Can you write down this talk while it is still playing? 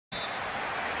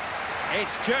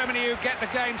It's Germany who get the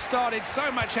game started.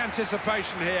 So much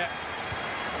anticipation here.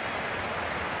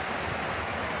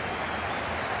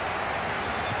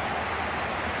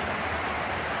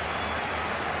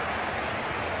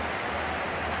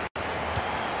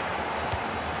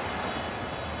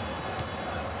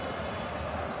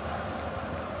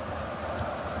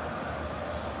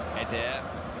 Eder.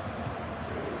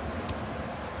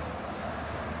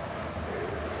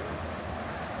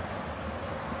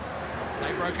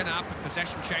 They've broken up and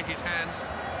possession changes hands.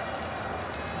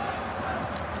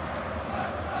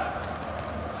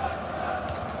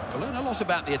 We'll learn a lot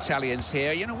about the Italians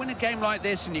here. You know, win a game like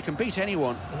this and you can beat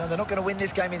anyone. You know, they're not going to win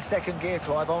this game in second gear,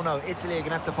 Clive. Oh no, Italy are going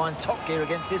to have to find top gear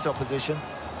against this opposition.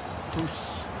 De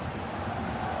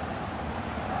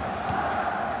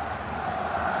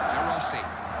Rossi.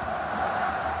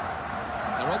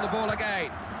 They're on the ball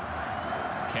again.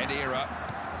 Khedira.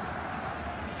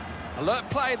 Alert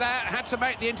play there, had to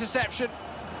make the interception.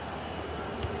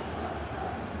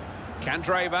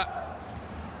 Candreva.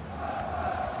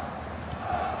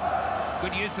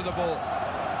 Good use of the ball.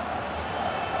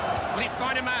 Will it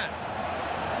find a man?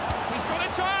 He's got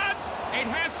a chance! It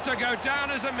has to go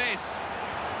down as a miss.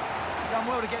 He's done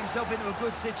well to get himself into a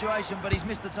good situation, but he's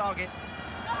missed the target.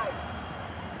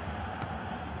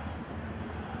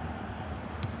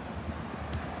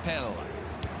 Pell.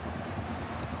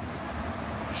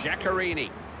 Giaccherini.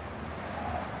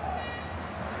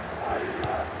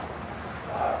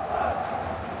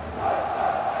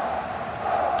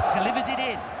 Delivers it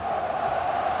in.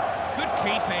 Good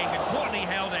keeping, importantly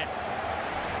held it.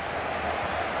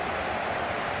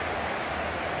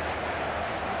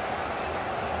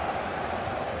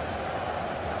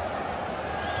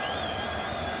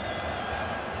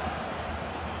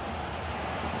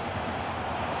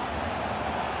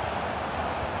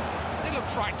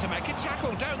 Frightened to make a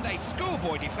tackle, don't they?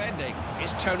 Schoolboy defending.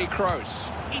 It's Toni Kroos.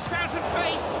 He's found some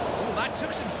space. Oh, that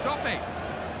took some stopping.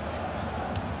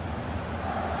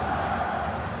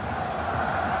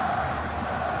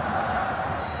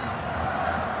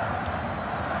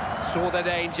 Saw the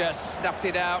danger, snuffed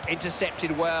it out,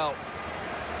 intercepted well.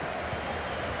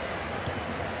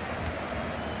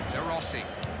 De Rossi.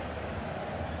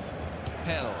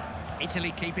 Pell.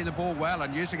 Italy keeping the ball well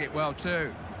and using it well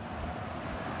too.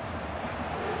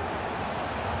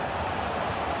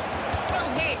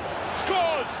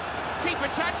 Scores! Keeper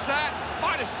touched that,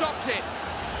 might have stopped it.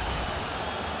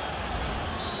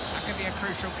 That could be a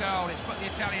crucial goal, it's put the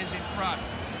Italians in front.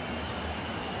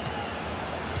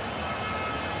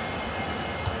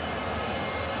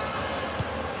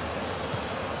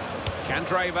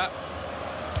 Candreva.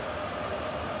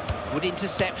 Good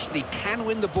interception, he can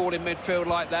win the ball in midfield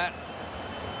like that.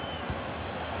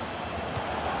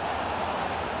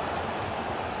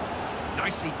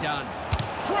 Nicely done.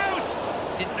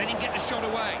 Kroos! Didn't let him get the shot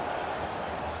away.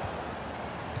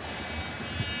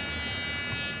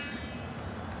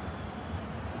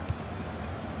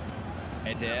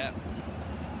 Eder.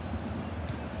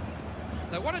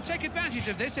 They want to take advantage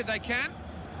of this if they can.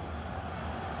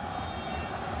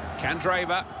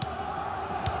 Candreva.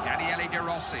 Daniele De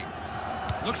Rossi.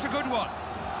 Looks a good one.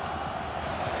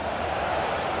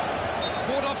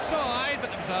 Ball offside, but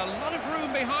there's a lot of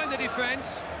room behind the defence.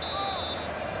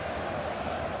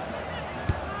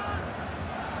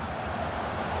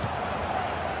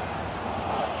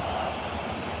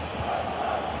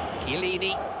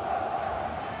 Chiellini.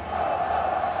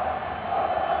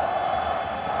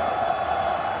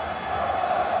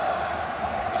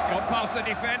 He's gone past the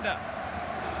defender.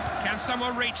 Can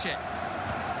someone reach it?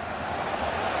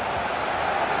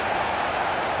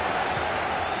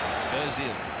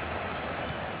 Ozil.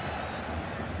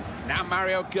 Now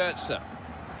Mario Götze.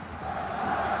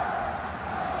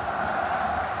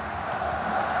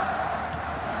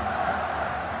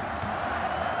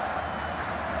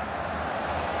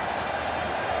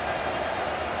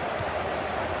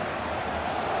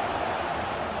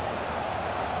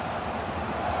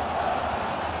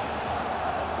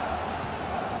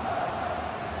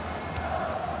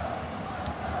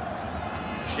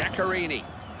 Giaccherini.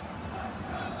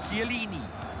 Chiellini.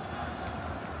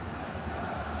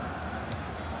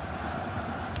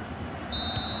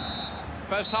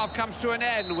 First half comes to an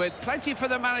end with plenty for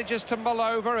the managers to mull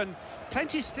over and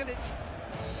plenty still in.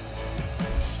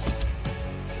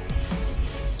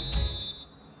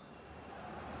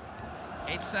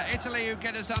 It's Italy who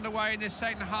get us underway in this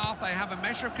second half. They have a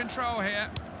measure of control here.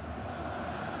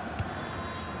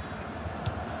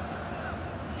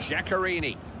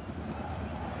 Giaccherini.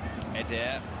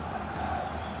 Eder.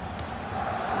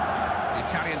 The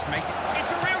Italians make it.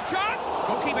 It's a real chance!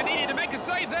 Goalkeeper needed to make a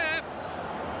save there.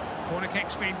 Corner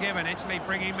kick's been given, Italy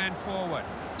bringing men forward.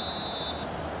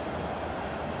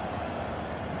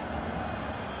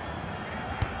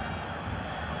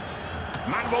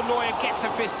 Manuel Neuer gets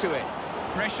a fist to it.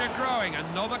 Pressure growing,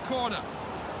 another corner.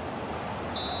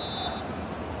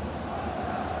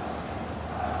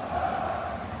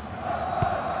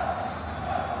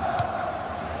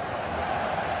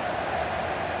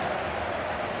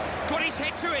 Got his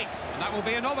head to it, and that will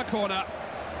be another corner.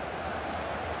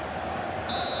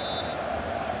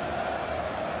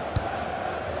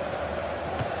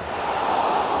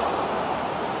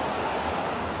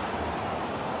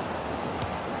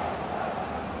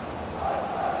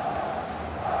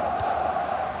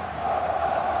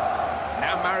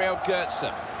 Mario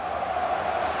Götze.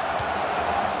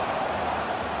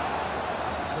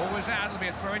 Ball was out, it'll be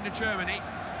a throw into Germany.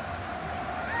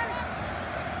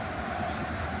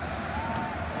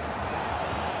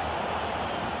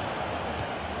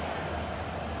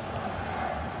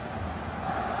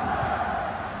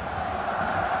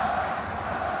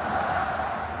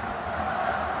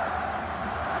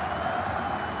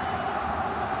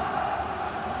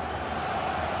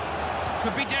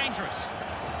 Could be dangerous.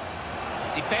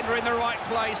 Defender in the right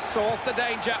place, saw off the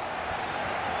danger.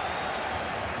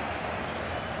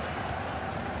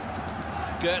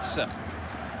 Götze.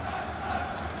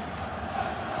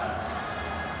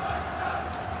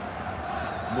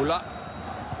 Müller.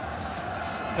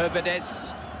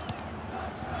 Hövedes.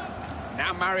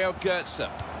 Now Mario Götze.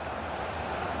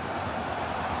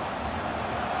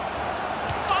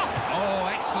 Oh,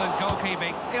 excellent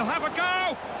goalkeeping. He'll have a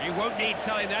go! He won't need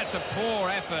telling, that's a poor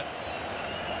effort.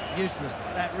 Useless.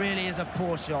 That really is a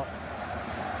poor shot.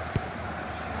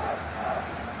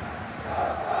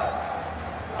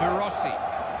 De Rossi.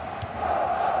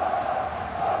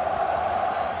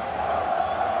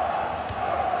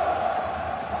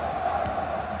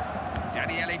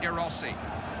 Daniele De Rossi.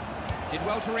 Did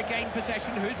well to regain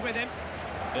possession. Who's with him?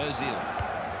 Özil.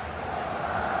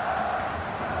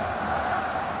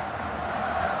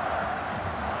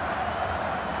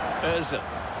 Özil.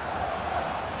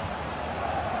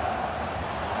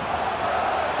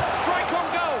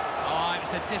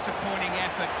 A disappointing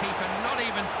effort, keeper not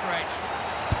even stretched.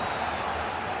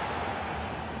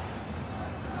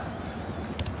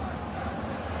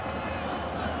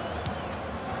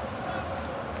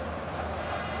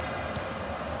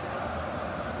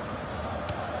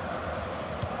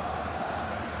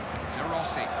 De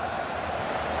Rossi.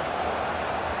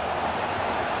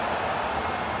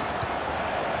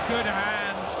 Good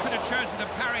hands, could have chosen to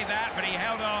parry that, but he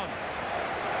held on.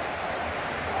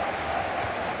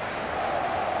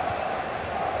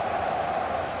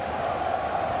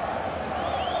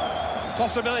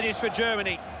 Possibilities for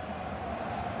Germany.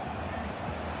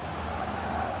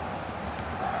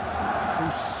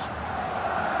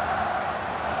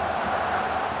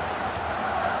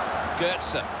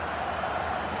 Götze.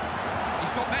 He's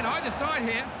got men either side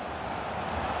here.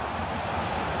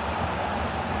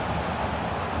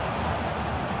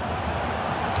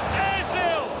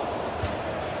 Özil!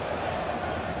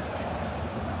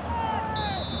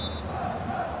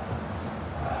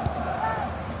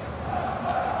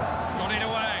 Got it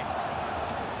away.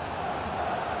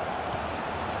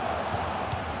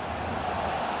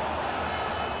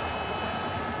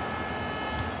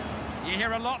 You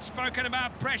hear a lot spoken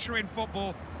about pressure in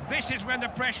football. This is when the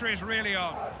pressure is really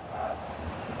on.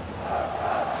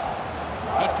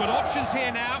 He's got options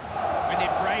here now. Win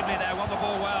it bravely there, won the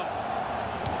ball well.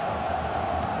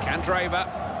 Candreva.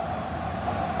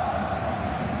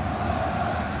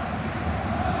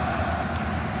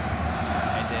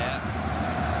 Eder.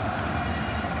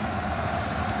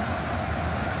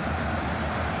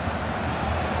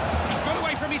 He's got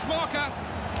away from his marker.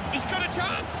 He's got a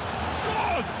chance.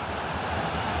 Scores!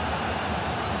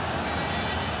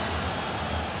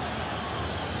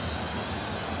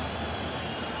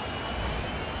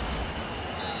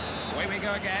 Away we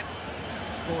go again.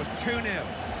 Scores 2-0. I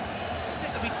don't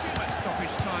think there'll be too much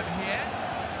stoppage time here.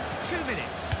 2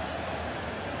 minutes.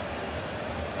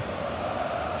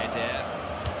 Eder.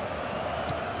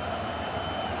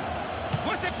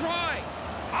 What's the try?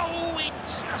 Oh, it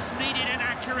just needed an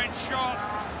accurate shot,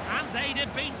 and they'd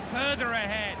have been further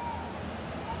ahead.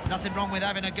 Nothing wrong with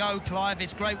having a go, Clive.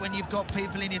 It's great when you've got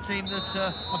people in your team that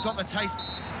have got the taste.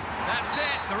 That's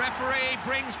it. The referee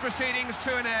brings proceedings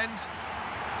to an end.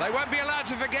 They won't be allowed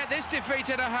to forget this defeat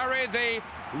in a hurry. The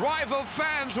rival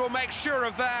fans will make sure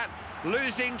of that.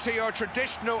 Losing to your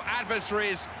traditional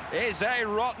adversaries is a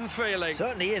rotten feeling.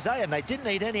 Certainly is, eh? And they didn't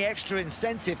need any extra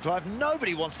incentive, Clive.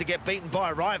 Nobody wants to get beaten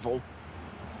by a rival.